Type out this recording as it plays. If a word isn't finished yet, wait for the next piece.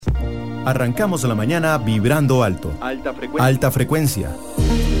Arrancamos la mañana vibrando alto. Alta frecuencia.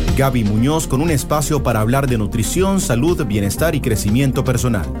 Gaby Muñoz con un espacio para hablar de nutrición, salud, bienestar y crecimiento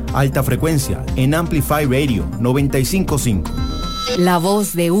personal. Alta frecuencia en Amplify Radio 95.5. La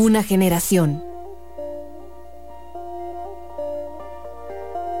voz de una generación.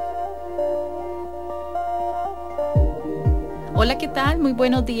 Hola, ¿qué tal? Muy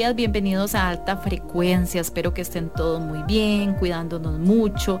buenos días, bienvenidos a Alta Frecuencia. Espero que estén todos muy bien, cuidándonos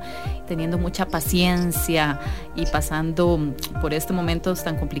mucho, teniendo mucha paciencia y pasando por estos momentos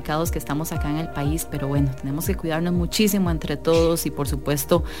tan complicados que estamos acá en el país. Pero bueno, tenemos que cuidarnos muchísimo entre todos y por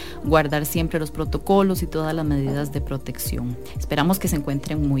supuesto guardar siempre los protocolos y todas las medidas de protección. Esperamos que se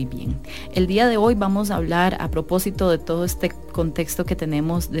encuentren muy bien. El día de hoy vamos a hablar a propósito de todo este contexto que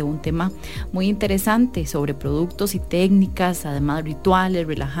tenemos de un tema muy interesante sobre productos y técnicas, además rituales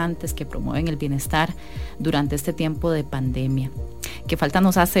relajantes que promueven el bienestar durante este tiempo de pandemia. Qué falta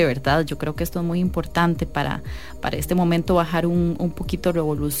nos hace, ¿verdad? Yo creo que esto es muy importante para este momento, bajar un poquito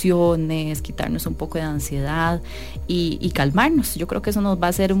revoluciones, quitarnos un poco de ansiedad y calmarnos. Yo creo que eso nos va a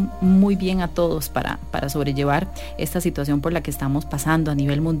hacer muy bien a todos para sobrellevar esta situación por la que estamos pasando a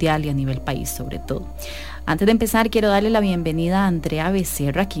nivel mundial y a nivel país sobre todo. Antes de empezar, quiero darle la bienvenida a Andrea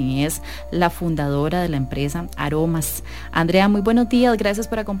Becerra, quien es la fundadora de la empresa Aromas. Andrea, muy buenos días, gracias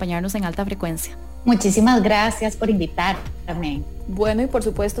por acompañarnos en Alta Frecuencia. Muchísimas gracias por invitarme. Bueno, y por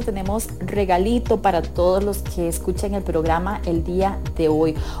supuesto tenemos regalito para todos los que escuchen el programa el día de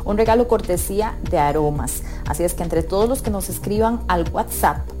hoy. Un regalo cortesía de Aromas. Así es que entre todos los que nos escriban al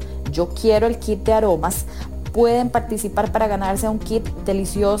WhatsApp, yo quiero el kit de Aromas, pueden participar para ganarse un kit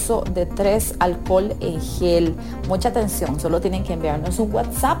delicioso de 3 alcohol en gel. Mucha atención, solo tienen que enviarnos un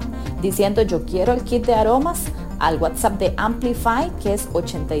WhatsApp diciendo yo quiero el kit de Aromas al WhatsApp de Amplify, que es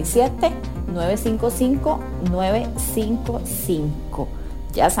 87-955-955.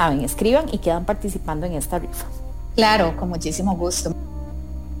 Ya saben, escriban y quedan participando en esta rifa. Claro, con muchísimo gusto.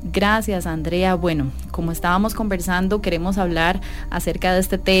 Gracias, Andrea. Bueno, como estábamos conversando, queremos hablar acerca de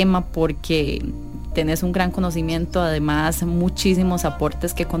este tema porque tenés un gran conocimiento, además muchísimos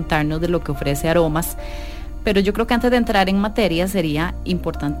aportes que contarnos de lo que ofrece Aromas. Pero yo creo que antes de entrar en materia sería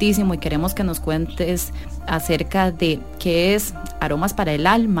importantísimo y queremos que nos cuentes acerca de qué es Aromas para el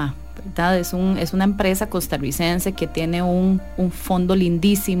Alma, ¿verdad? Es una empresa costarricense que tiene un fondo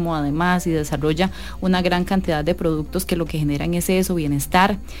lindísimo además y desarrolla una gran cantidad de productos que lo que generan es eso,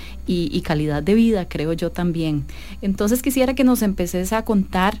 bienestar y calidad de vida, creo yo también. Entonces quisiera que nos empeces a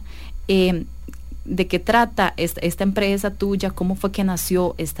contar de qué trata esta empresa tuya, cómo fue que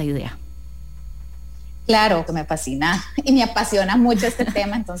nació esta idea. Claro, que me fascina y me apasiona mucho este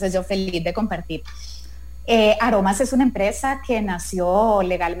tema, entonces yo feliz de compartir. Aromas es una empresa que nació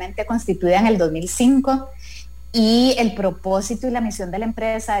legalmente constituida en el 2005 y el propósito y la misión de la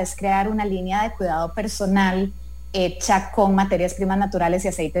empresa es crear una línea de cuidado personal hecha con materias primas naturales y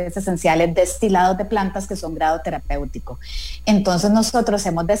aceites esenciales destilados de plantas que son grado terapéutico. Entonces nosotros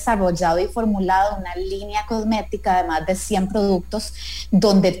hemos desarrollado y formulado una línea cosmética de más de 100 productos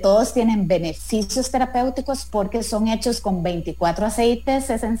donde todos tienen beneficios terapéuticos porque son hechos con 24 aceites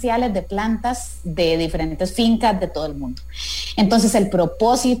esenciales de plantas de diferentes fincas de todo el mundo. Entonces el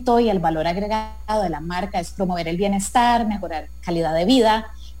propósito y el valor agregado de la marca es promover el bienestar, mejorar calidad de vida,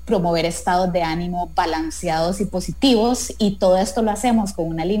 promover estados de ánimo balanceados y positivos, y todo esto lo hacemos con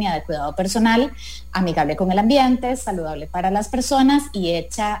una línea de cuidado personal amigable con el ambiente, saludable para las personas y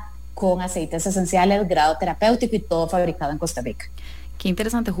hecha con aceites esenciales, grado terapéutico y todo fabricado en Costa Rica. Qué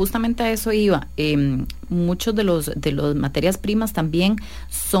interesante, justamente a eso iba. Muchos de los materias primas también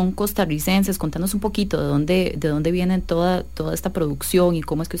son costarricenses. Contanos un poquito de dónde viene toda esta producción y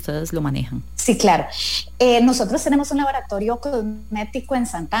cómo es que ustedes lo manejan. Sí, claro. Nosotros tenemos un laboratorio cosmético en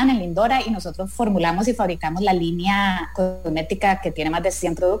Santana, en Lindora, y nosotros formulamos y fabricamos la línea cosmética que tiene más de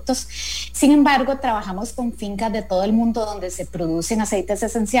 100 productos. Sin embargo, trabajamos con fincas de todo el mundo donde se producen aceites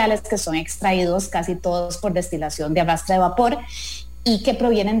esenciales que son extraídos casi todos por destilación de arrastre de vapor y que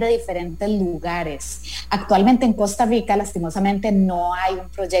provienen de diferentes lugares. Actualmente en Costa Rica, lastimosamente, no hay un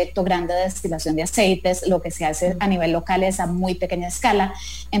proyecto grande de destilación de aceites. Lo que se hace a nivel local es a muy pequeña escala,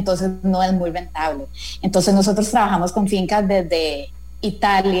 entonces no es muy rentable. Entonces nosotros trabajamos con fincas desde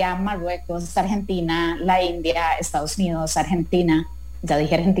Italia, Marruecos, Argentina, la India, Estados Unidos, Argentina, ya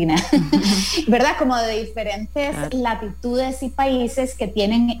dije Argentina, ¿verdad? Como de diferentes latitudes y países que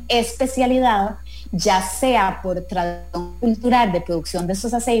tienen especialidad, ya sea por tradición cultural de producción de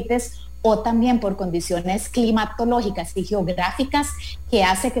estos aceites o también por condiciones climatológicas y geográficas que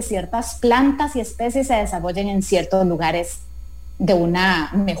hace que ciertas plantas y especies se desarrollen en ciertos lugares de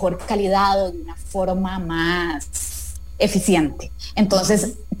una mejor calidad o de una forma más eficiente.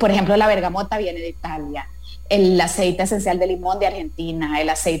 Entonces, por ejemplo, la bergamota viene de Italia, el aceite esencial de limón de Argentina, el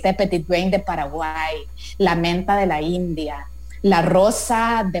aceite de petit grain de Paraguay, la menta de la India, la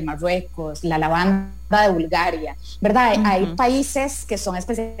rosa de Marruecos, la lavanda de Bulgaria, ¿verdad? Hay países que son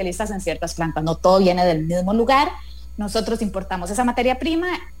especialistas en ciertas plantas, no todo viene del mismo lugar. Nosotros importamos esa materia prima,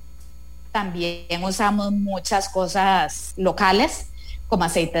 también usamos muchas cosas locales, como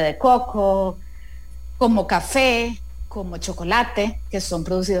aceite de coco, como café, como chocolate, que son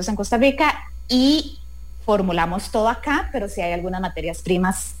producidos en Costa Rica, y formulamos todo acá, pero sí hay algunas materias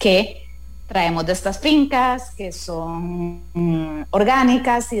primas que traemos de estas fincas, que son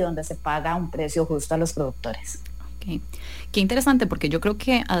orgánicas y donde se paga un precio justo a los productores. Okay. Qué interesante, porque yo creo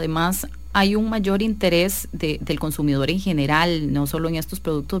que además hay un mayor interés del consumidor en general, no solo en estos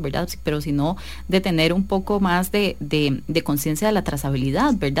productos, ¿verdad? Pero sino de tener un poco más de conciencia de la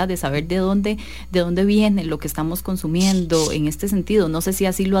trazabilidad, ¿verdad? De saber de dónde viene lo que estamos consumiendo en este sentido. No sé si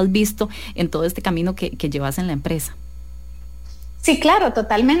así lo has visto en todo este camino que llevas en la empresa. Sí, claro,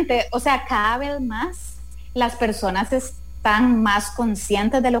 totalmente. O sea, cada vez más las personas están más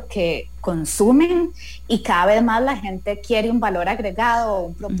conscientes de lo que consumen y cada vez más la gente quiere un valor agregado,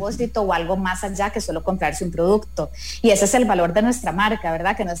 un propósito o algo más allá que solo comprarse un producto. Y ese es el valor de nuestra marca,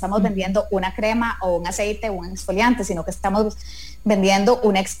 ¿verdad? Que no estamos vendiendo una crema o un aceite o un exfoliante, sino que estamos vendiendo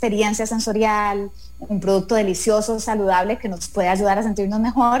una experiencia sensorial, un producto delicioso, saludable, que nos puede ayudar a sentirnos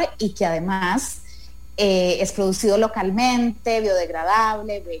mejor y que además es producido localmente,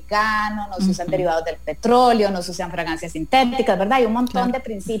 biodegradable, vegano, no se usan derivados del petróleo, no se usan fragancias sintéticas, ¿verdad? Hay un montón de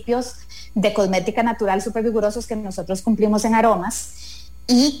principios de cosmética natural súper rigurosos que nosotros cumplimos en Aromas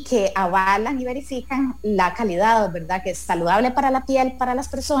y que avalan y verifican la calidad, ¿verdad? Que es saludable para la piel, para las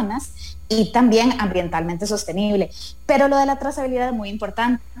personas y también ambientalmente sostenible. Pero lo de la trazabilidad es muy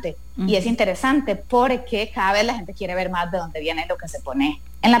importante y es interesante porque cada vez la gente quiere ver más de dónde viene lo que se pone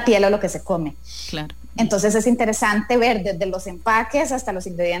en la piel o lo que se come. Claro. Entonces es interesante ver desde los empaques hasta los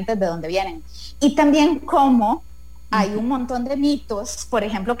ingredientes de dónde vienen. Y también cómo hay un montón de mitos, por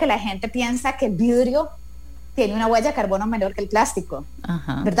ejemplo, que la gente piensa que el vidrio tiene una huella de carbono menor que el plástico,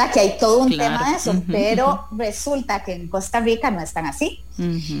 ¿verdad? Que hay todo un tema de eso, pero resulta que en Costa Rica no es tan así,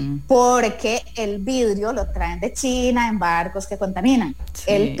 porque el vidrio lo traen de China en barcos que contaminan. Sí.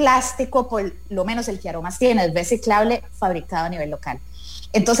 El plástico, por lo menos el que Aromas tiene, es reciclable, fabricado a nivel local.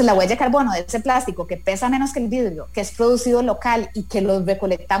 Entonces la huella de carbono de ese plástico que pesa menos que el vidrio, que es producido local y que lo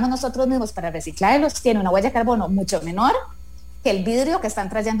recolectamos nosotros mismos para reciclarlos, tiene una huella de carbono mucho menor que el vidrio que están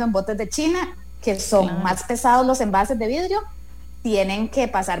trayendo en botes de China, que son más pesados los envases de vidrio, tienen que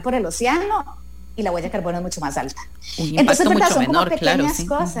pasar por el océano y la huella de carbono es mucho más alta. Entonces, ¿verdad? Son menor, como pequeñas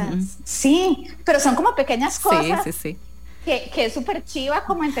cosas. Sí, pero son como pequeñas cosas que es súper chiva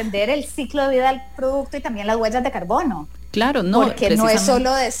como entender el ciclo de vida del producto y también las huellas de carbono. Claro, no. Porque no es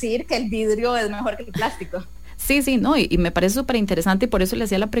solo decir que el vidrio es mejor que el plástico. Sí, no, y me parece súper interesante y por eso le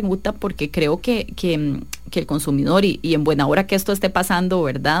hacía la pregunta, porque creo que el consumidor, y en buena hora que esto esté pasando,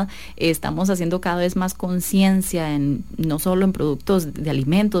 ¿verdad? Estamos haciendo cada vez más conciencia no solo en productos de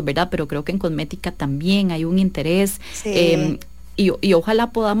alimentos, ¿verdad? Pero creo que en cosmética también hay un interés. Sí. Y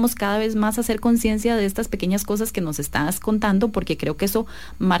ojalá podamos cada vez más hacer conciencia de estas pequeñas cosas que nos estás contando, porque creo que eso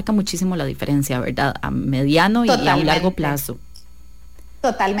marca muchísimo la diferencia, ¿verdad? A mediano y a un largo plazo.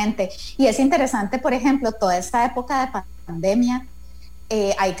 Totalmente. Y es interesante, por ejemplo, toda esta época de pandemia,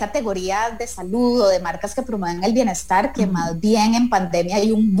 hay categorías de salud o de marcas que promueven el bienestar, que más bien en pandemia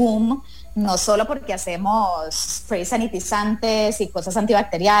hay un boom, no solo porque hacemos sprays sanitizantes y cosas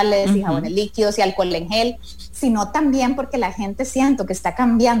antibacteriales y jabones líquidos y alcohol en gel, sino también porque la gente siento que está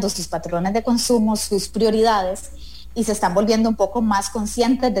cambiando sus patrones de consumo, sus prioridades, y se están volviendo un poco más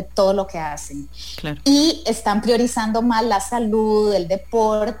conscientes de todo lo que hacen. Claro. Y están priorizando más la salud, el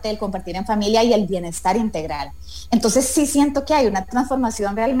deporte, el compartir en familia y el bienestar integral. Entonces sí siento que hay una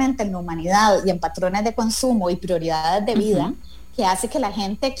transformación realmente en la humanidad y en patrones de consumo y prioridades de vida que hace que la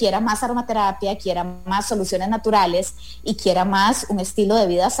gente quiera más aromaterapia, quiera más soluciones naturales y quiera más un estilo de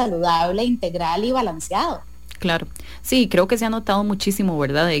vida saludable, integral y balanceado. Claro, sí, creo que se ha notado muchísimo,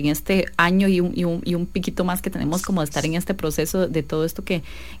 ¿verdad? En este año y un piquito más que tenemos como de estar en este proceso de todo esto que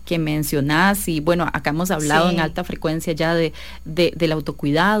mencionás. Y bueno, acá hemos hablado en alta frecuencia ya del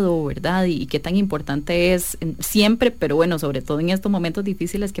autocuidado, ¿verdad? Y qué tan importante es siempre, pero bueno, sobre todo en estos momentos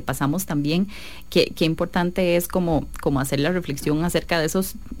difíciles que pasamos también, qué importante es como hacer la reflexión acerca de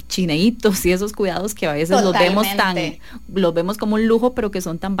esos chineitos y esos cuidados que a veces los vemos como un lujo, pero que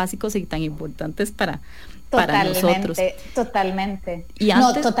son tan básicos y tan importantes para nosotros. Totalmente. Y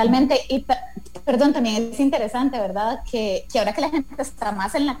antes, no, totalmente. Y perdón, también es interesante, ¿verdad? Que ahora que la gente está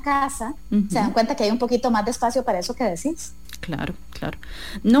más en la casa, se dan cuenta que hay un poquito más de espacio para eso que decís. Claro.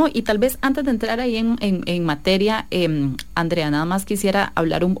 No, y tal vez antes de entrar ahí en materia, Andrea, nada más quisiera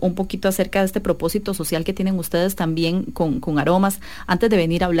hablar un poquito acerca de este propósito social que tienen ustedes también con Aromas, antes de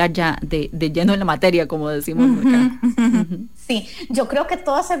venir a hablar ya de lleno en la materia, como decimos acá. Sí, yo creo que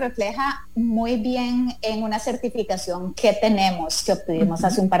todo se refleja muy bien en una certificación que obtuvimos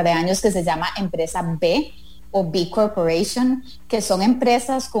hace un par de años, que se llama Empresa B, o B Corporation, que son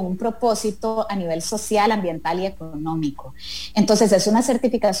empresas con un propósito a nivel social, ambiental y económico. Entonces es una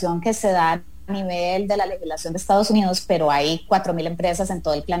certificación que se da a nivel de la legislación de Estados Unidos, pero hay 4,000 empresas en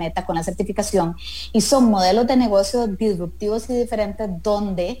todo el planeta con la certificación, y son modelos de negocio disruptivos y diferentes,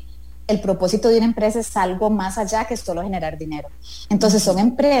 donde el propósito de una empresa es algo más allá que solo generar dinero. Entonces son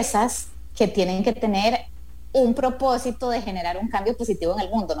empresas que tienen que tener un propósito de generar un cambio positivo en el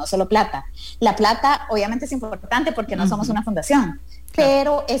mundo, no solo plata. La plata obviamente es importante porque no somos una fundación,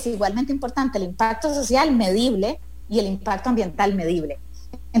 pero es igualmente importante el impacto social medible y el impacto ambiental medible.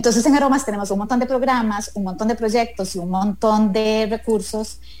 Entonces en Aromas tenemos un montón de programas, un montón de proyectos y un montón de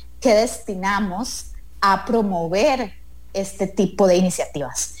recursos que destinamos a promover este tipo de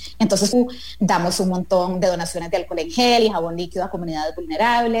iniciativas. Entonces damos un montón de donaciones de alcohol en gel y jabón líquido a comunidades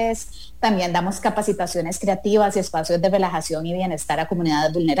vulnerables. También damos capacitaciones creativas y espacios de relajación y bienestar a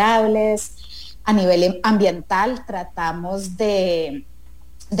comunidades vulnerables. A nivel ambiental tratamos de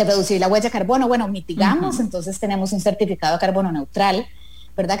reducir la huella de carbono. Bueno, mitigamos, entonces tenemos un certificado de carbono neutral,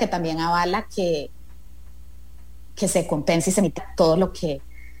 ¿verdad? Que también avala que se compense y se emita todo lo que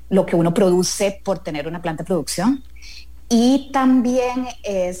uno produce por tener una planta de producción. Y también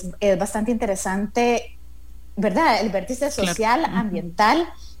es bastante interesante, ¿verdad? El vértice social, ambiental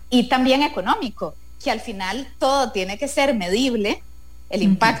y también económico, que al final todo tiene que ser medible, el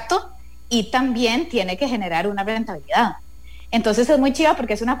impacto, y también tiene que generar una rentabilidad. Entonces es muy chiva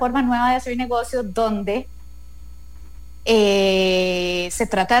porque es una forma nueva de hacer negocio donde se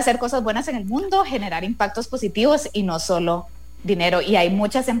trata de hacer cosas buenas en el mundo, generar impactos positivos y no solo dinero. Y hay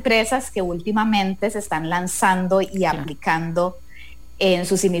muchas empresas que últimamente se están lanzando y aplicando en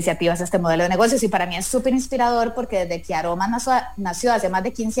sus iniciativas este modelo de negocios, y para mí es súper inspirador porque desde que Aromas nació hace más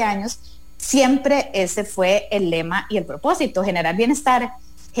de 15 años, siempre ese fue el lema y el propósito: generar bienestar,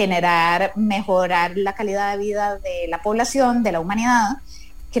 mejorar la calidad de vida de la población, de la humanidad,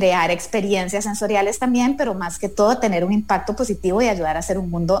 crear experiencias sensoriales también, pero más que todo tener un impacto positivo y ayudar a hacer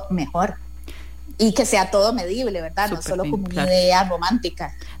un mundo mejor. Y que sea todo medible, ¿verdad? Súper no solo bien, como una idea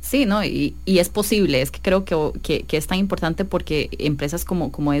romántica. Sí, ¿no? Y es posible. Es que creo que es tan importante porque empresas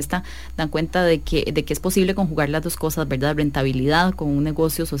como esta dan cuenta de que es posible conjugar las dos cosas, ¿verdad? Rentabilidad con un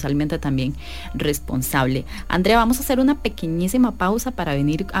negocio socialmente también responsable. Andrea, vamos a hacer una pequeñísima pausa para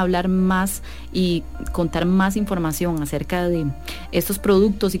venir a hablar más y contar más información acerca de estos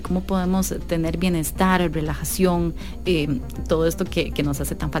productos y cómo podemos tener bienestar, relajación, todo esto que nos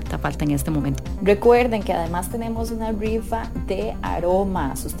hace tan falta en este momento. Recuerden que además tenemos una rifa de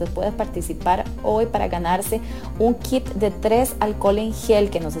aromas. Usted puede participar hoy para ganarse un kit de 3 alcohol en gel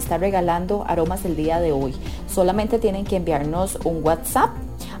que nos está regalando Aromas el día de hoy. Solamente tienen que enviarnos un WhatsApp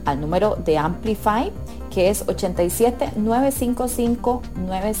al número de Amplify, que es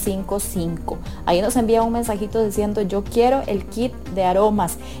 87-955-955. Ahí nos envía un mensajito diciendo: yo quiero el kit de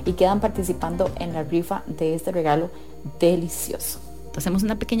aromas, y quedan participando en la rifa de este regalo delicioso. Hacemos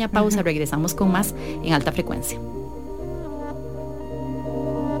una pequeña pausa, regresamos con más en Alta Frecuencia.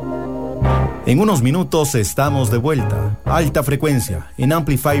 En unos minutos estamos de vuelta. Alta Frecuencia en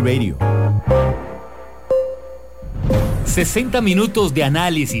Amplify Radio. 60 minutos de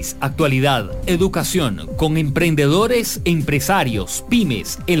análisis, actualidad, educación, con emprendedores, empresarios,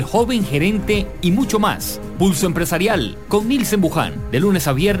 pymes, el joven gerente y mucho más. Pulso Empresarial con Nilsen Buján, de lunes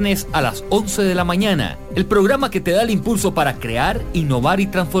a viernes a las 11 de la mañana. El programa que te da el impulso para crear, innovar y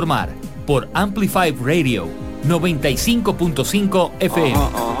transformar. Por Amplify Radio 95.5 FM.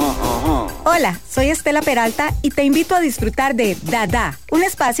 Hola, soy Estela Peralta y te invito a disfrutar de Dada, un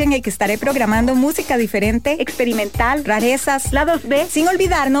espacio en el que estaré programando música diferente, experimental, rarezas, lados B, sin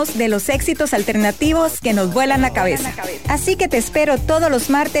olvidarnos de los éxitos alternativos que nos vuelan la cabeza. Así que te espero todos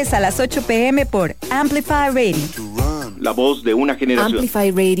los martes a las 8 p.m. por Amplify Radio. La voz de una generación.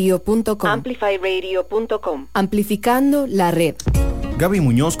 Amplifyradio.com. Amplifyradio.com. Amplificando la red. Gaby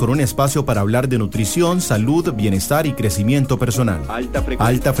Muñoz con un espacio para hablar de nutrición, salud, bienestar y crecimiento personal.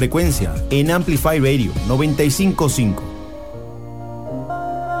 Alta frecuencia en Amplify Radio 95.5.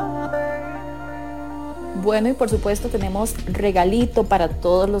 Bueno, y por supuesto tenemos regalito para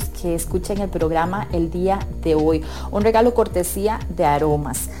todos los que escuchan el programa el día de hoy. Un regalo cortesía de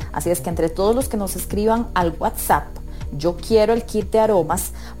Aromas. Así es que entre todos los que nos escriban al WhatsApp, yo quiero el kit de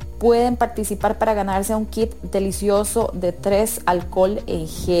Aromas, pueden participar para ganarse un kit delicioso de 3 alcohol en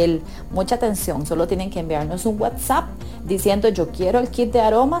gel. Mucha atención, solo tienen que enviarnos un WhatsApp diciendo yo quiero el kit de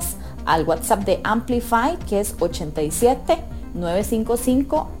Aromas al WhatsApp de Amplify, que es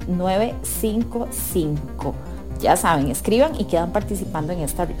 87-955-955. Ya saben, escriban y quedan participando en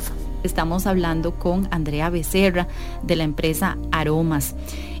esta rifa. Estamos hablando con Andrea Becerra de la empresa Aromas.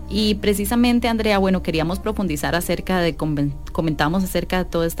 Y precisamente, Andrea, bueno, queríamos profundizar acerca de, comentamos acerca de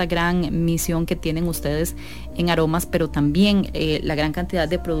toda esta gran misión que tienen ustedes en Aromas, pero también la gran cantidad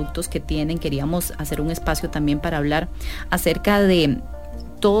de productos que tienen. Queríamos hacer un espacio también para hablar acerca de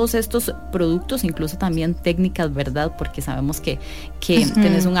todos estos productos, incluso también técnicas, ¿verdad? Porque sabemos que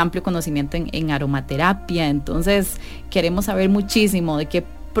tenés un amplio conocimiento en aromaterapia, entonces queremos saber muchísimo de qué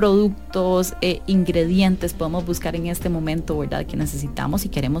productos, ingredientes podemos buscar en este momento, ¿verdad? Que necesitamos, y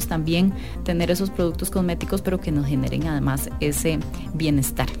queremos también tener esos productos cosméticos, pero que nos generen además ese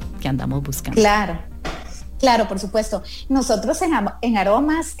bienestar que andamos buscando. Claro, por supuesto. Nosotros en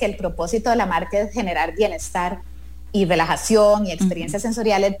Aromas, que el propósito de la marca es generar bienestar y relajación y experiencias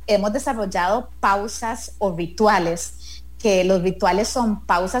sensoriales, hemos desarrollado pausas o rituales, que los rituales son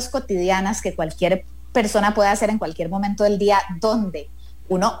pausas cotidianas que cualquier persona puede hacer en cualquier momento del día, donde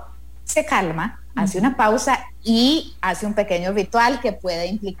uno se calma, hace una pausa y hace un pequeño ritual que puede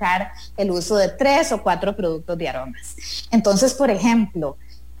implicar el uso de 3 o 4 productos de Aromas. Entonces, por ejemplo,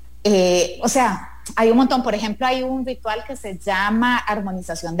 hay un montón. Por ejemplo, hay un ritual que se llama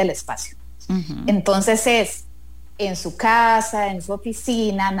armonización del espacio. Entonces es en su casa, en su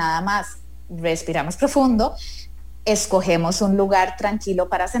oficina, nada más respiramos profundo, escogemos un lugar tranquilo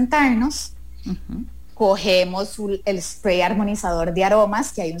para sentarnos, cogemos el spray armonizador de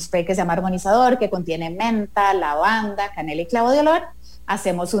aromas, que hay un spray que se llama armonizador, que contiene menta, lavanda, canela y clavo de olor.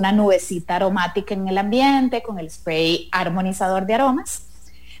 Hacemos una nubecita aromática en el ambiente con el spray armonizador de aromas.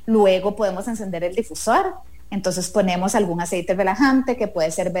 Luego podemos encender el difusor. Entonces ponemos algún aceite relajante, que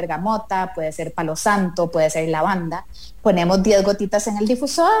puede ser bergamota, puede ser palo santo, puede ser lavanda. Ponemos 10 gotitas en el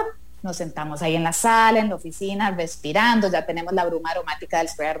difusor. Nos sentamos ahí en la sala, en la oficina, respirando. Ya tenemos la bruma aromática del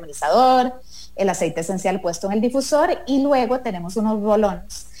spray armonizador, el aceite esencial puesto en el difusor, y luego tenemos unos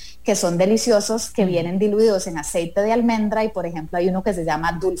rolones que son deliciosos, que vienen diluidos en aceite de almendra, y por ejemplo hay uno que se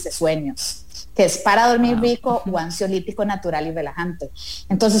llama Dulce Sueños, que es para dormir rico o ansiolítico natural y relajante.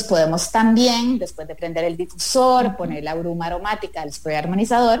 Entonces podemos también, después de prender el difusor, poner la bruma aromática del spray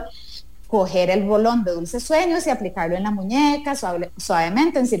armonizador, coger el bolón de Dulces Sueños y aplicarlo en la muñeca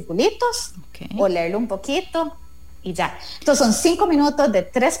suavemente en circulitos, olerlo un poquito y ya. Entonces son 5 minutos de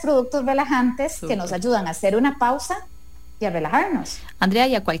 3 productos relajantes que nos ayudan a hacer una pausa y a relajarnos. Andrea,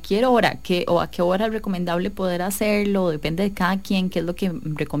 ¿y a cualquier hora o a qué hora es recomendable poder hacerlo? Depende de cada quien, ¿qué es lo que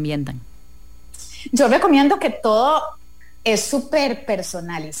recomiendan? Yo recomiendo que todo es súper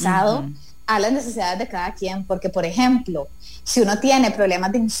personalizado a las necesidades de cada quien, porque por ejemplo, si uno tiene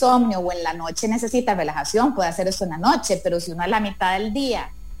problemas de insomnio o en la noche necesita relajación, puede hacer eso en la noche, pero si uno a la mitad del día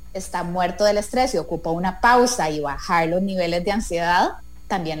está muerto del estrés y ocupa una pausa y bajar los niveles de ansiedad,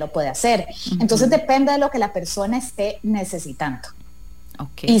 también lo puede hacer. Entonces depende de lo que la persona esté necesitando.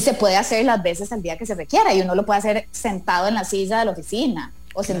 Y se puede hacer las veces al día que se requiera, y uno lo puede hacer sentado en la silla de la oficina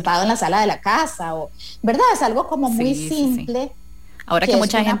o sentado en la sala de la casa, ¿verdad? Es algo como muy simple. Sí. Ahora que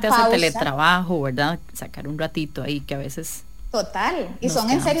mucha gente hace teletrabajo, ¿verdad? Sacar un ratito ahí que a veces... Total, y son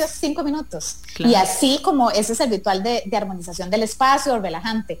en serio 5 minutos. Y así como ese es el ritual de armonización del espacio,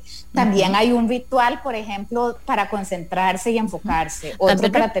 relajante. También hay un ritual, por ejemplo, para concentrarse y enfocarse. Otro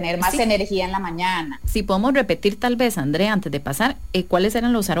para tener más energía en la mañana. Si podemos repetir tal vez, Andrea, antes de pasar, ¿cuáles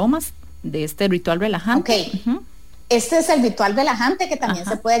eran los aromas de este ritual relajante? Este es el ritual relajante, que también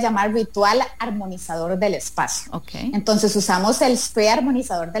se puede llamar ritual armonizador del espacio. Entonces usamos el spray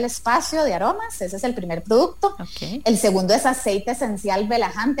armonizador del espacio de aromas, ese es el primer producto. El segundo es aceite esencial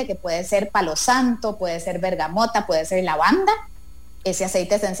relajante, que puede ser palo santo, puede ser bergamota, puede ser lavanda. Ese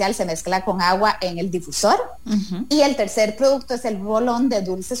aceite esencial se mezcla con agua en el difusor. Y el tercer producto es el rolón de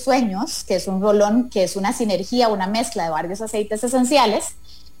Dulces Sueños, que es un rolón que es una sinergia, una mezcla de varios aceites esenciales,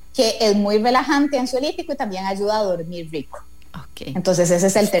 que es muy relajante, ansiolítico, y también ayuda a dormir rico. Entonces ese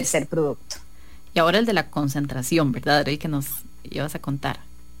es el tercer producto. Y ahora el de la concentración, ¿verdad? El que nos ibas a contar.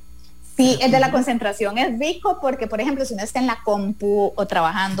 Sí, el de la concentración es rico porque, por ejemplo, si uno está en la compu o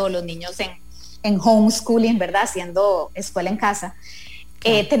trabajando, los niños en homeschooling, ¿verdad? Haciendo escuela en casa,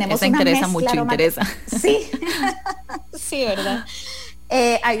 tenemos esa una interesa mezcla mucho, aromática. interesa. Sí, sí, ¿verdad?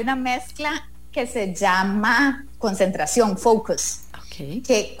 Hay una mezcla que se llama concentración, focus,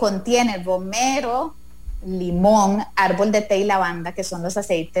 que contiene romero, limón, árbol de té y lavanda, que son los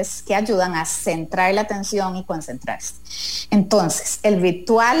aceites que ayudan a centrar la atención y concentrarse. Entonces, el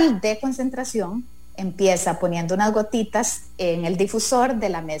ritual de concentración empieza poniendo unas gotitas en el difusor de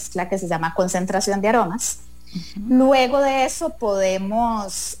la mezcla que se llama concentración de aromas. Luego de eso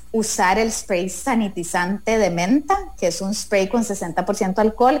podemos usar el spray sanitizante de menta, que es un spray con 60%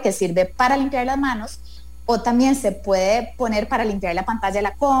 alcohol que sirve para limpiar las manos, o también se puede poner para limpiar la pantalla de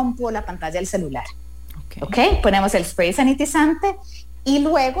la compu o la pantalla del celular. Ponemos el spray sanitizante y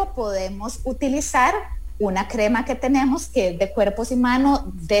luego podemos utilizar una crema que tenemos que es de cuerpos y manos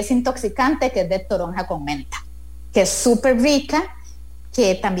desintoxicante, que es de toronja con menta, que es súper rica,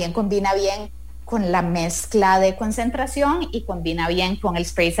 que también combina bien con la mezcla de concentración y combina bien con el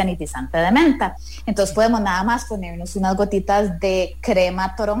spray sanitizante de menta. Entonces podemos nada más ponernos unas gotitas de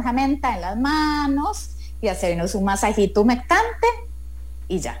crema toronja menta en las manos y hacernos un masajito humectante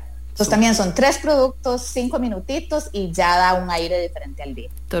y ya. Entonces también son 3 productos, 5 minutitos y ya da un aire diferente al día.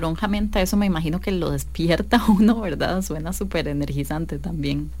 Toronja menta, eso me imagino que lo despierta a uno, ¿verdad? Suena súper energizante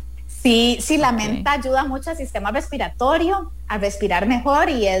también. Sí, la menta ayuda mucho al sistema respiratorio, a respirar mejor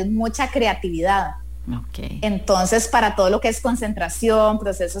y es mucha creatividad. Entonces, para todo lo que es concentración,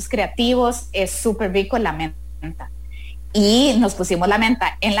 procesos creativos, es súper rico la menta. Y nos pusimos la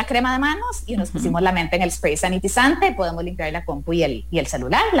menta en la crema de manos y nos pusimos la menta en el spray sanitizante. Podemos limpiar la compu y el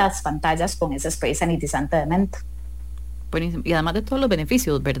celular, las pantallas con ese spray sanitizante de menta. Buenísimo. Y además de todos los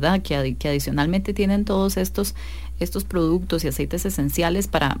beneficios, ¿verdad? Que adicionalmente tienen todos estos productos y aceites esenciales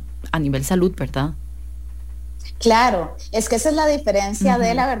a nivel salud, ¿verdad? Claro, es que esa es la diferencia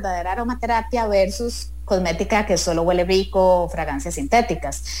de la verdadera aromaterapia versus cosmética que solo huele rico o fragancias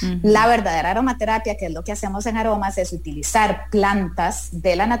sintéticas. La verdadera aromaterapia, que es lo que hacemos en aromas, es utilizar plantas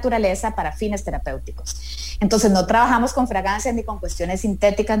de la naturaleza para fines terapéuticos. Entonces no trabajamos con fragancias ni con cuestiones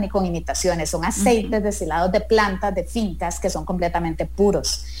sintéticas ni con imitaciones, son aceites destilados de plantas, de fincas que son completamente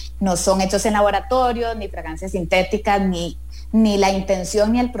puros. No son hechos en laboratorio, ni fragancias sintéticas, ni la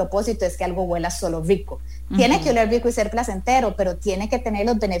intención ni el propósito es que algo huela solo rico. Tiene que oler rico y ser placentero, pero tiene que tener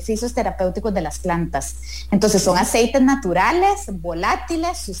los beneficios terapéuticos de las plantas. Entonces son aceites naturales,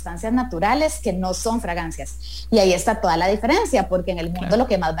 volátiles, sustancias naturales que no son fragancias. Y ahí está toda la diferencia, porque en el mundo lo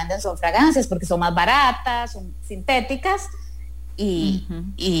que más venden son fragancias, porque son más baratas, son sintéticas y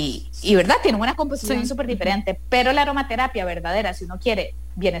 ¿verdad? Tienen una composición súper diferente. Pero la aromaterapia verdadera, si uno quiere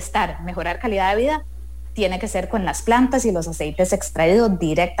bienestar, mejorar calidad de vida, tiene que ser con las plantas y los aceites extraídos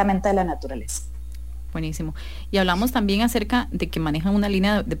directamente de la naturaleza. Buenísimo. Y hablamos también acerca de que manejan una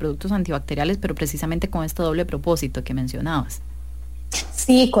línea de productos antibacteriales, pero precisamente con este doble propósito que mencionabas.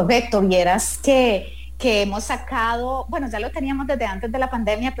 Sí, correcto. Vieras que hemos sacado, bueno, ya lo teníamos desde antes de la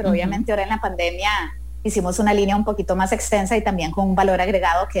pandemia, pero obviamente ahora en la pandemia hicimos una línea un poquito más extensa y también con un valor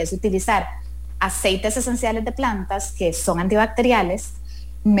agregado, que es utilizar aceites esenciales de plantas que son antibacteriales,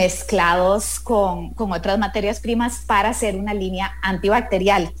 mezclados con otras materias primas para hacer una línea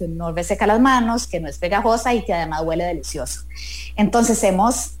antibacterial que no reseca las manos, que no es pegajosa y que además huele delicioso. Entonces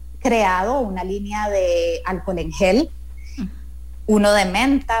hemos creado una línea de alcohol en gel, uno de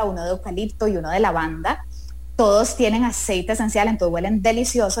menta, uno de eucalipto y uno de lavanda. Todos tienen aceite esencial, entonces huelen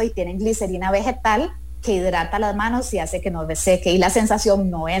delicioso y tienen glicerina vegetal que hidrata las manos y hace que no reseque y la sensación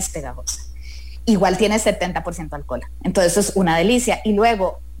no es pegajosa. Igual tiene 70% alcohol. Entonces eso es una delicia. Y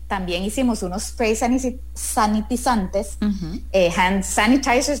luego también hicimos unos sprays sanitizantes, hand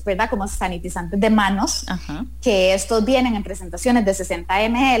sanitizers, ¿verdad? Como sanitizantes de manos, que estos vienen en presentaciones de 60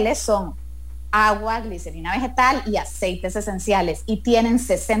 ml, son agua, glicerina vegetal y aceites esenciales y tienen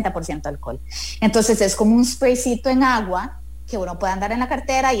 60% alcohol. Entonces es como un spraycito en agua que uno puede andar en la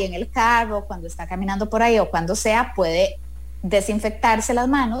cartera y en el carro, cuando está caminando por ahí o cuando sea, puede desinfectarse las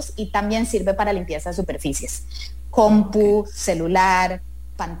manos y también sirve para limpieza de superficies. Compu, celular,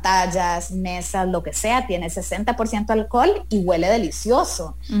 pantallas, mesas, lo que sea, tiene 60% alcohol y huele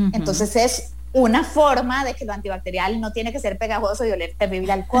delicioso. Entonces es una forma de que lo antibacterial no tiene que ser pegajoso y oler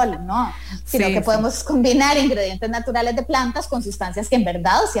terrible alcohol, no, sino que podemos combinar ingredientes naturales de plantas con sustancias que en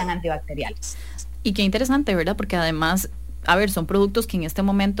verdad sean antibacteriales. Y qué interesante, ¿verdad? Porque además, a ver, son productos que en este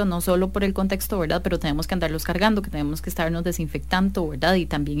momento, no solo por el contexto, ¿verdad? Pero tenemos que andarlos cargando, que tenemos que estarnos desinfectando, ¿verdad? Y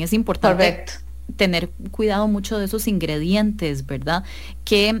también es importante tener cuidado mucho de esos ingredientes, ¿verdad?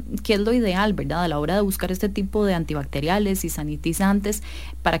 Que es lo ideal, ¿verdad? A la hora de buscar este tipo de antibacteriales y sanitizantes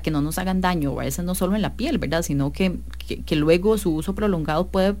para que no nos hagan daño, a veces no solo en la piel, ¿verdad? Sino que luego su uso prolongado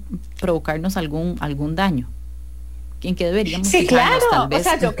puede provocarnos algún daño. en qué deberíamos Sí, fijarnos, claro, tal vez? o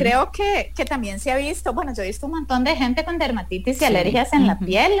sea, yo creo que también se ha visto, bueno, yo he visto un montón de gente con dermatitis y alergias en la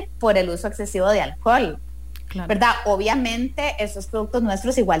piel por el uso excesivo de alcohol, ¿verdad? Obviamente estos productos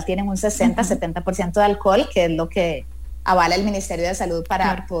nuestros igual tienen un 60-70% de alcohol, que es lo que avala el Ministerio de Salud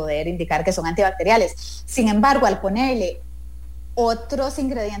para poder indicar que son antibacteriales. Sin embargo, al ponerle otros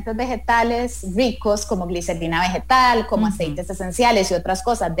ingredientes vegetales ricos como glicerina vegetal, como aceites esenciales y otras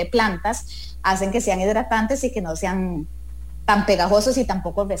cosas de plantas, hacen que sean hidratantes y que no sean tan pegajosos y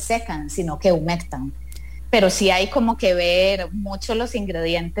tampoco resecan, sino que humectan. Pero sí hay como que ver mucho los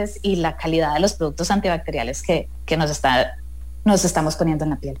ingredientes y la calidad de los productos antibacteriales que nos estamos poniendo en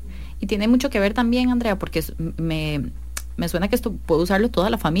la piel. Y tiene mucho que ver también, Andrea, porque me suena que esto puede usarlo toda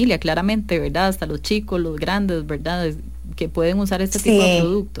la familia, claramente, ¿verdad? Hasta los chicos, los grandes, ¿verdad? Que pueden usar este tipo de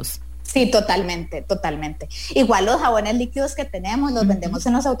productos. Sí, totalmente. Igual los jabones líquidos que tenemos, los vendemos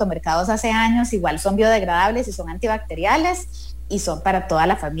en los automercados hace años, igual son biodegradables y son antibacteriales y son para toda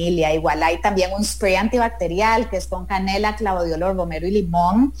la familia. Igual hay también un spray antibacterial que es con canela, clavo de olor, romero y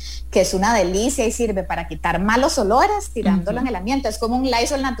limón, que es una delicia y sirve para quitar malos olores tirándolo en el ambiente. Es como un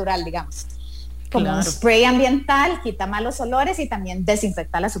Lysol natural, digamos. Como un spray ambiental, quita malos olores y también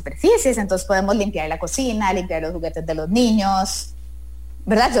desinfecta las superficies. Entonces podemos limpiar la cocina, limpiar los juguetes de los niños,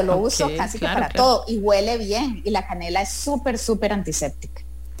 ¿verdad? Yo lo uso casi que para todo y huele bien. Y la canela es súper antiséptica.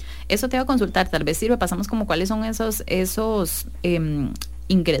 Eso te iba a consultar, tal vez sirve, pasamos como cuáles son esos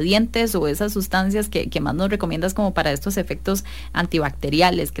ingredientes o esas sustancias que más nos recomiendas como para estos efectos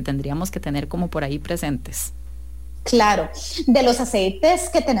antibacteriales que tendríamos que tener como por ahí presentes. Claro, de los aceites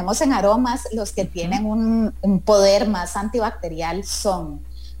que tenemos en aromas, los que tienen un poder más antibacterial son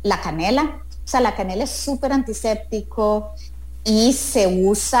la canela. O sea, la canela es súper antiséptico y se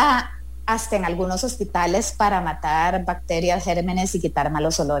usa hasta en algunos hospitales para matar bacterias, gérmenes y quitar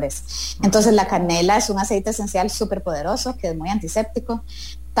malos olores. Entonces la canela es un aceite esencial súper poderoso que es muy antiséptico.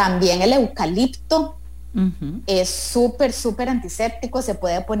 También el eucalipto es súper antiséptico. Se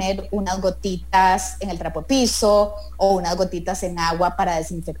puede poner unas gotitas en el trapo piso o unas gotitas en agua para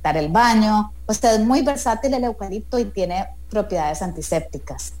desinfectar el baño. O sea, es muy versátil el eucalipto y tiene propiedades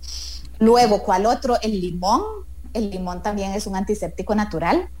antisépticas. Luego, ¿cuál otro? El limón. El limón también es un antiséptico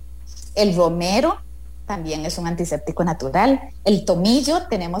natural. El romero también es un antiséptico natural. El tomillo,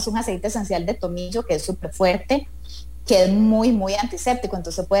 tenemos un aceite esencial de tomillo que es súper fuerte, que es muy antiséptico,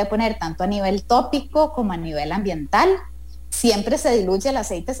 entonces se puede poner tanto a nivel tópico como a nivel ambiental. Siempre se diluye el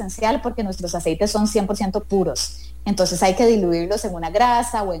aceite esencial porque nuestros aceites son 100% puros, entonces hay que diluirlos en una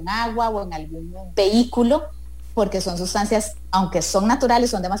grasa o en agua o en algún vehículo, porque son sustancias, aunque son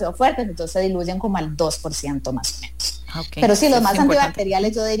naturales, son demasiado fuertes, entonces se diluyen como al 2% más o menos. Pero sí, los más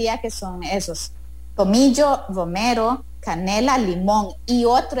antibacteriales yo diría que son esos: tomillo, romero, canela, limón, y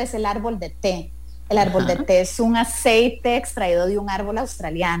otro es el árbol de té. El árbol de té es un aceite extraído de un árbol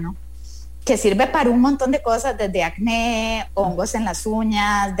australiano que sirve para un montón de cosas, desde acné, hongos en las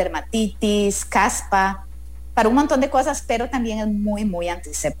uñas, dermatitis, caspa, para un montón de cosas, pero también es muy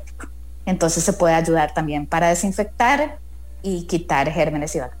antiséptico. Entonces se puede ayudar también para desinfectar y quitar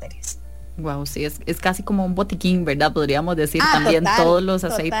gérmenes y bacterias. Wow, sí, es casi como un botiquín, ¿verdad? Podríamos decir también todos los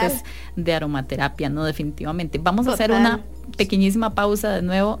aceites de aromaterapia, ¿no? Definitivamente. Vamos a hacer una pequeñísima pausa de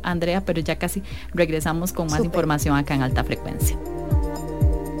nuevo, Andrea, pero ya casi regresamos con más información acá en Alta Frecuencia.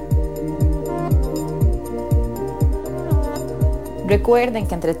 Recuerden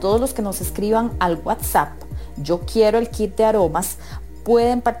que entre todos los que nos escriban al WhatsApp, yo quiero el kit de aromas,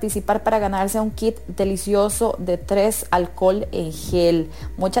 pueden participar para ganarse un kit delicioso de 3 alcohol en gel.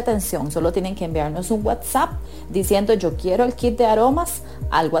 Mucha atención, solo tienen que enviarnos un WhatsApp diciendo yo quiero el kit de aromas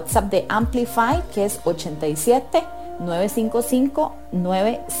al WhatsApp de Amplify, que es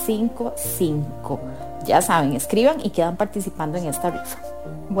 87-955-955. Ya saben, escriban y quedan participando en esta rifa.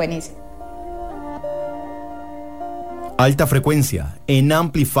 Buenísimo. Alta Frecuencia en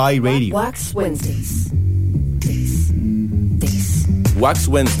Amplify Radio. Wax Wednesdays. Wax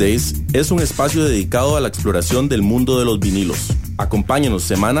Wednesdays es un espacio dedicado a la exploración del mundo de los vinilos. Acompáñanos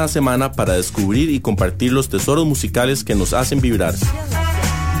semana a semana para descubrir y compartir los tesoros musicales que nos hacen vibrar.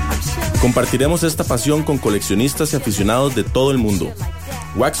 Compartiremos esta pasión con coleccionistas y aficionados de todo el mundo.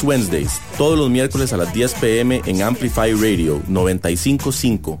 Wax Wednesdays, todos los miércoles a las 10 p.m. en Amplify Radio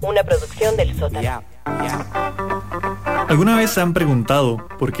 95.5. Una producción del Sótano. ¿Alguna vez se han preguntado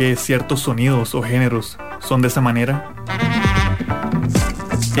por qué ciertos sonidos o géneros son de esa manera?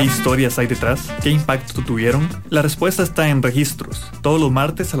 ¿Qué historias hay detrás? ¿Qué impacto tuvieron? La respuesta está en Registros, todos los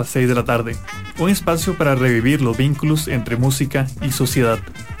martes a las 6 de la tarde. Un espacio para revivir los vínculos entre música y sociedad.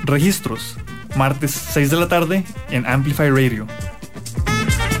 Registros, martes 6 de la tarde en Amplify Radio.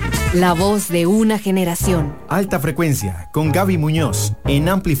 La voz de una generación. Alta Frecuencia con Gaby Muñoz en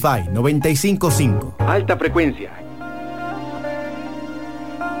Amplify 95.5. Alta Frecuencia.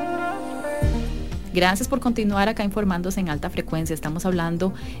 Gracias por continuar acá informándose en Alta Frecuencia. Estamos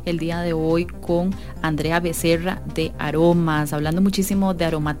hablando el día de hoy con Andrea Becerra de Aromas, hablando muchísimo de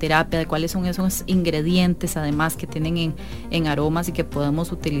aromaterapia, de cuáles son esos ingredientes además que tienen en aromas y que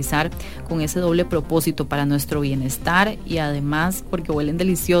podemos utilizar con ese doble propósito para nuestro bienestar y además porque huelen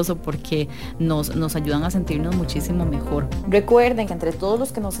delicioso, porque nos ayudan a sentirnos muchísimo mejor. Recuerden que entre todos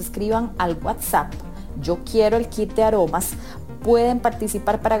los que nos escriban al WhatsApp, yo quiero el kit de aromas, pueden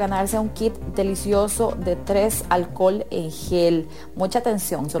participar para ganarse un kit delicioso de 3 alcohol en gel. Mucha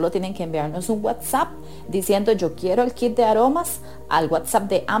atención, solo tienen que enviarnos un WhatsApp diciendo yo quiero el kit de aromas al WhatsApp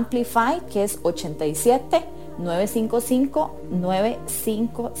de Amplify, que es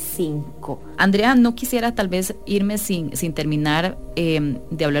 87-955-955. Andrea, no quisiera tal vez irme sin terminar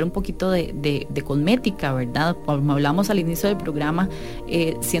de hablar un poquito de cosmética, ¿verdad? Como hablamos al inicio del programa,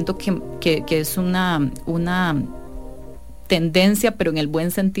 siento que es una tendencia, pero en el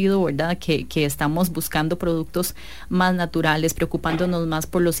buen sentido, ¿verdad? Que estamos buscando productos más naturales, preocupándonos más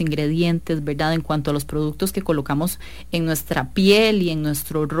por los ingredientes, ¿verdad? En cuanto a los productos que colocamos en nuestra piel y en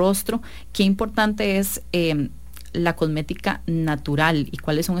nuestro rostro, qué importante es la cosmética natural y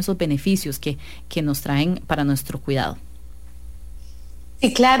cuáles son esos beneficios que nos traen para nuestro cuidado.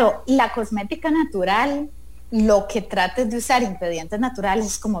 Sí, claro, la cosmética natural, lo que trates de usar ingredientes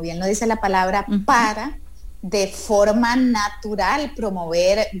naturales, como bien lo dice la palabra, para de forma natural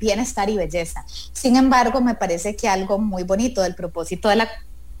promover bienestar y belleza. Sin embargo, me parece que algo muy bonito del propósito de la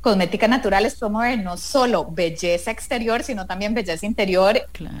cosmética natural es promover no solo belleza exterior, sino también belleza interior,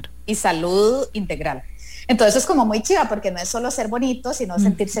 claro, y salud integral. Entonces es como muy chiva, porque no es solo ser bonito, sino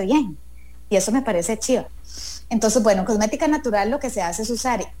sentirse bien. Y eso me parece chiva. Entonces, bueno, cosmética natural lo que se hace es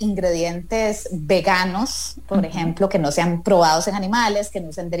usar ingredientes veganos, por ejemplo, que no sean probados en animales, que no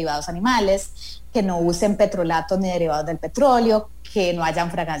usen derivados animales, que no usen petrolatos ni derivados del petróleo, que no hayan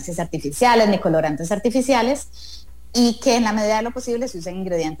fragancias artificiales ni colorantes artificiales, y que en la medida de lo posible se usen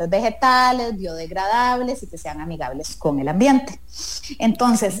ingredientes vegetales, biodegradables y que sean amigables con el ambiente.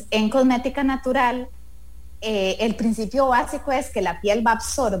 Entonces, en cosmética natural, el principio básico es que la piel va a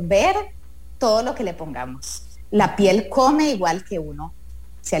absorber todo lo que le pongamos. La piel come igual que uno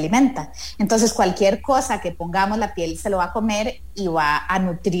se alimenta. Entonces, cualquier cosa que pongamos, la piel se lo va a comer y va a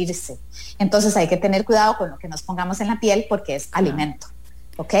nutrirse. Entonces, hay que tener cuidado con lo que nos pongamos en la piel porque es alimento.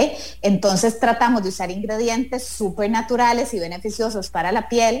 ¿Ok? Entonces, tratamos de usar ingredientes súper naturales y beneficiosos para la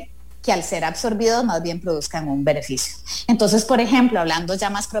piel que al ser absorbidos más bien produzcan un beneficio. Entonces, por ejemplo, hablando ya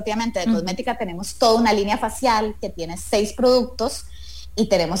más propiamente de cosmética, tenemos toda una línea facial que tiene 6 productos y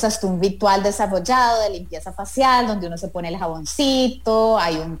tenemos hasta un ritual desarrollado de limpieza facial donde uno se pone el jaboncito,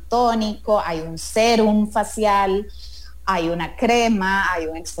 hay un tónico, hay un serum facial, hay una crema, hay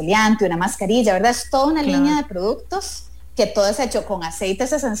un exfoliante, una mascarilla, ¿verdad? Es toda una línea de productos que todo es hecho con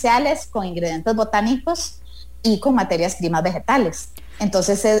aceites esenciales, con ingredientes botánicos y con materias primas vegetales.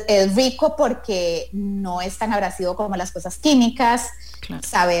 Entonces es rico porque no es tan abrasivo como las cosas químicas. Claro.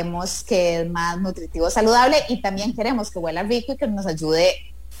 Sabemos que es más nutritivo, saludable y también queremos que huela rico y que nos ayude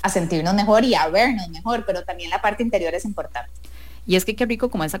a sentirnos mejor y a vernos mejor, pero también la parte interior es importante. Y es que qué rico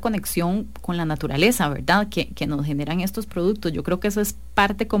como esa conexión con la naturaleza, ¿verdad? Que nos generan estos productos. Yo creo que eso es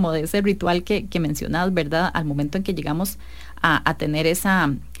parte como de ese ritual que mencionas, ¿verdad? Al momento en que llegamos a tener esa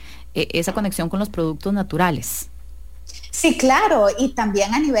conexión con los productos naturales. Sí, claro, y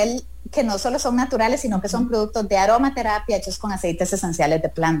también a nivel que no solo son naturales, sino que son productos de aromaterapia hechos con aceites esenciales de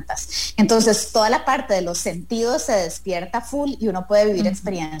plantas. Entonces, toda la parte de los sentidos se despierta full y uno puede vivir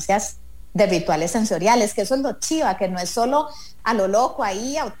experiencias de rituales sensoriales, que eso es lo chiva, que no es solo a lo loco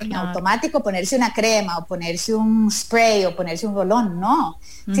ahí en automático ponerse una crema o ponerse un spray o ponerse un rolón, no,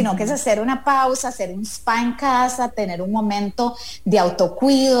 sino que es hacer una pausa, hacer un spa en casa, tener un momento de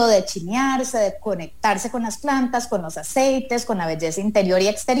autocuido, de chinearse, de conectarse con las plantas, con los aceites, con la belleza interior y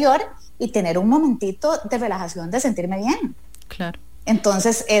exterior y tener un momentito de relajación, de sentirme bien. Claro.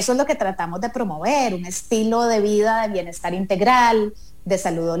 Entonces, eso es lo que tratamos de promover, un estilo de vida de bienestar integral, de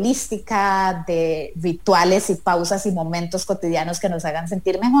salud holística, de rituales y pausas y momentos cotidianos que nos hagan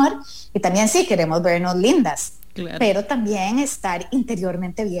sentir mejor. Y también sí, queremos vernos lindas, claro, pero también estar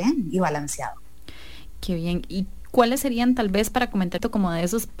interiormente bien y balanceado. Qué bien. ¿Y cuáles serían tal vez para comentar como de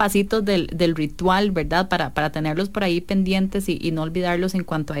esos pasitos del ritual, ¿verdad? Para tenerlos por ahí pendientes y no olvidarlos en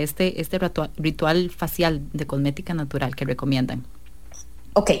cuanto a este ritual facial de cosmética natural que recomiendan.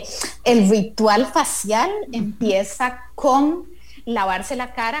 Ok, el ritual facial empieza con lavarse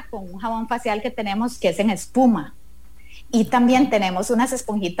la cara con un jabón facial que tenemos que es en espuma. Y también tenemos unas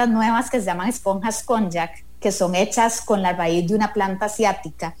esponjitas nuevas que se llaman esponjas konjac, que son hechas con la raíz de una planta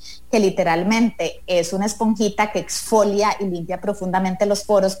asiática, que literalmente es una esponjita que exfolia y limpia profundamente los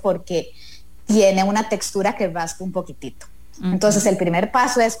poros porque tiene una textura que raspa un poquitito. Entonces el primer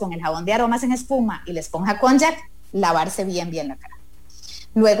paso es con el jabón de aromas en espuma y la esponja konjac, lavarse bien la cara.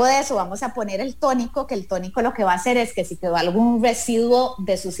 Luego de eso vamos a poner el tónico, que el tónico lo que va a hacer es que si quedó algún residuo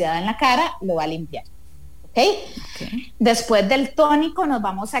de suciedad en la cara, lo va a limpiar. ¿Okay? Después del tónico nos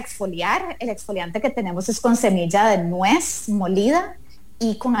vamos a exfoliar. El exfoliante que tenemos es con semilla de nuez molida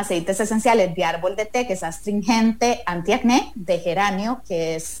y con aceites esenciales de árbol de té, que es astringente, antiacné, de geranio,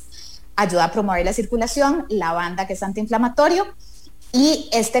 que ayuda a promover la circulación, lavanda, que es antiinflamatorio. Y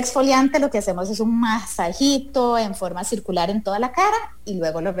este exfoliante lo que hacemos es un masajito en forma circular en toda la cara y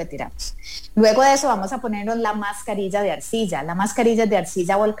luego lo retiramos. Luego de eso vamos a ponernos la mascarilla de arcilla. La mascarilla de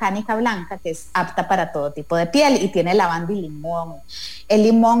arcilla volcánica blanca, que es apta para todo tipo de piel y tiene lavanda y limón. El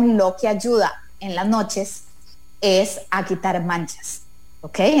limón lo que ayuda en las noches es a quitar manchas.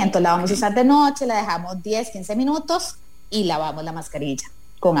 ¿Ok? Entonces la vamos a usar de noche, la dejamos 10, 15 minutos y lavamos la mascarilla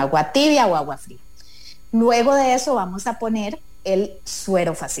con agua tibia o agua fría. Luego de eso vamos a poner el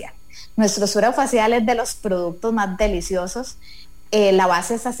suero facial. Nuestro suero facial es de los productos más deliciosos. La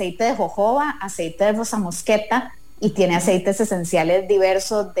base es aceite de jojoba, aceite de rosa mosqueta y tiene aceites esenciales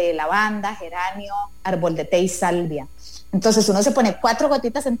diversos de lavanda, geranio, árbol de té y salvia. Entonces uno se pone 4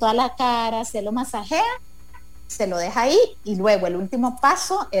 gotitas en toda la cara, se lo masajea, se lo deja ahí y luego el último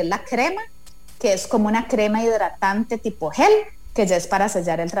paso es la crema, que es como una crema hidratante tipo gel, que ya es para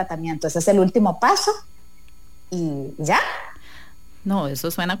sellar el tratamiento. Ese es el último paso y ya. No, eso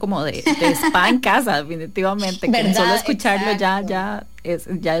suena como de spa en casa, definitivamente. Con solo escucharlo ya es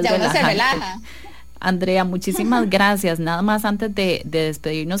relajante. Uno se relaja. Andrea, muchísimas gracias. Nada más antes de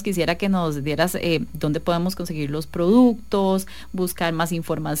despedirnos, quisiera que nos dieras dónde podemos conseguir los productos, buscar más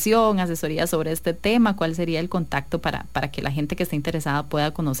información, asesoría sobre este tema, cuál sería el contacto para que la gente que esté interesada pueda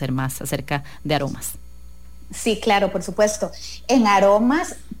conocer más acerca de aromas. Sí, claro, por supuesto. En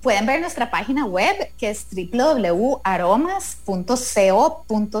Aromas pueden ver nuestra página web, que es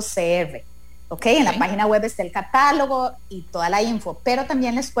www.aromas.co.cr. Okay, en la página web está el catálogo y toda la info, pero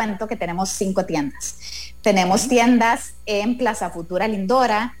también les cuento que tenemos 5 tiendas. Tenemos tiendas en Plaza Futura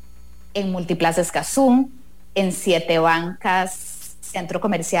Lindora, en Multiplaza Escazú, en 7 Bancas, Centro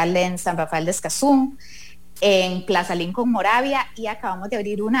Comercial en San Rafael de Escazú, en Plaza Lincoln Moravia y acabamos de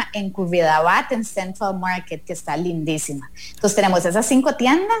abrir una en Curridabat, en Central Market, que está lindísima. Entonces tenemos esas 5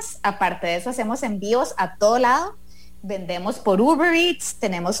 tiendas. Aparte de eso hacemos envíos a todo lado, vendemos por Uber Eats,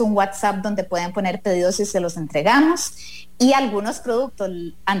 tenemos un WhatsApp donde pueden poner pedidos y se los entregamos, y algunos productos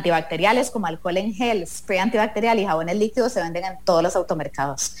antibacteriales como alcohol en gel, spray antibacterial y jabones líquidos se venden en todos los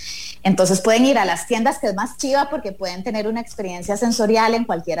automercados. Entonces pueden ir a las tiendas, que es más chiva porque pueden tener una experiencia sensorial en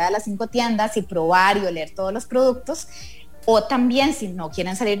cualquiera de las 5 tiendas y probar y oler todos los productos, o también si no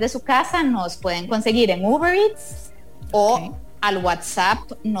quieren salir de su casa nos pueden conseguir en Uber Eats o al WhatsApp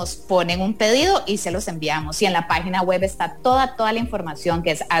nos ponen un pedido y se los enviamos, y en la página web está toda la información,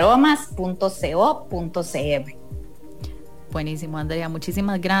 que es aromas.co.cr. Buenísimo, Andrea,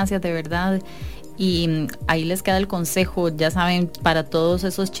 muchísimas gracias, de verdad. Y ahí les queda el consejo, ya saben, para todos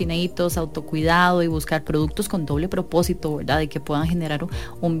esos chineitos, autocuidado y buscar productos con doble propósito, ¿verdad? De que puedan generar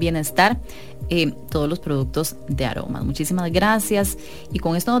un bienestar, todos los productos de Aromas. Muchísimas gracias. Y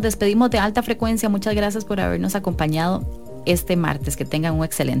con esto nos despedimos de Alta Frecuencia. Muchas gracias por habernos acompañado este martes. Que tengan un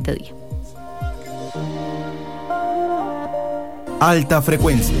excelente día. Alta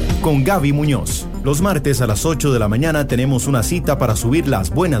Frecuencia con Gaby Muñoz. Los martes a las 8 de la mañana tenemos una cita para subir las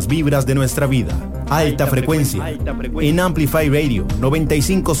buenas vibras de nuestra vida. Alta Frecuencia en Amplify Radio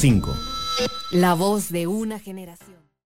 95.5. La voz de una generación.